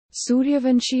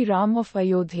Suryavanshi Ram of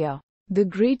Ayodhya, the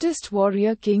greatest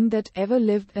warrior king that ever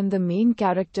lived and the main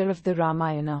character of the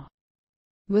Ramayana,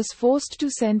 was forced to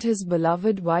send his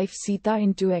beloved wife Sita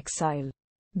into exile,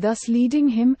 thus leading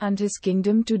him and his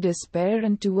kingdom to despair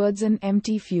and towards an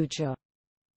empty future.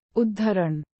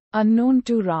 Udharan. Unknown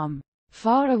to Ram.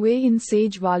 Far away in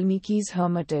sage Valmiki's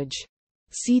hermitage,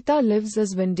 Sita lives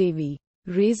as Vandevi,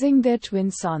 raising their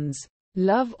twin sons,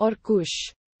 Luv or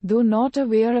Kush, though not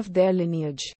aware of their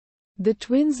lineage. The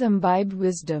twins imbibed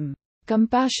wisdom,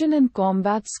 compassion and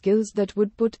combat skills that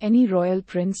would put any royal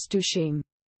prince to shame.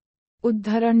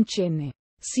 Udharan Chenne.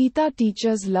 Sita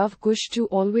teaches Luv Kush to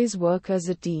always work as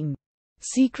a team,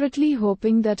 secretly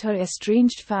hoping that her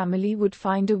estranged family would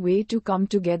find a way to come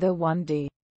together one day.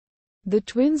 The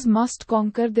twins must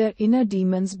conquer their inner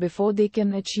demons before they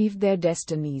can achieve their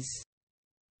destinies.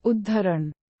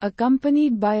 Udharan.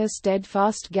 Accompanied by a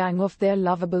steadfast gang of their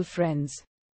lovable friends,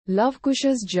 Luv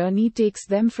Kush's journey takes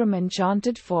them from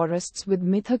enchanted forests with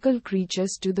mythical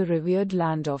creatures to the revered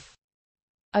land of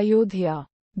Ayodhya,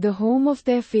 the home of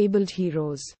their fabled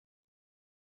heroes.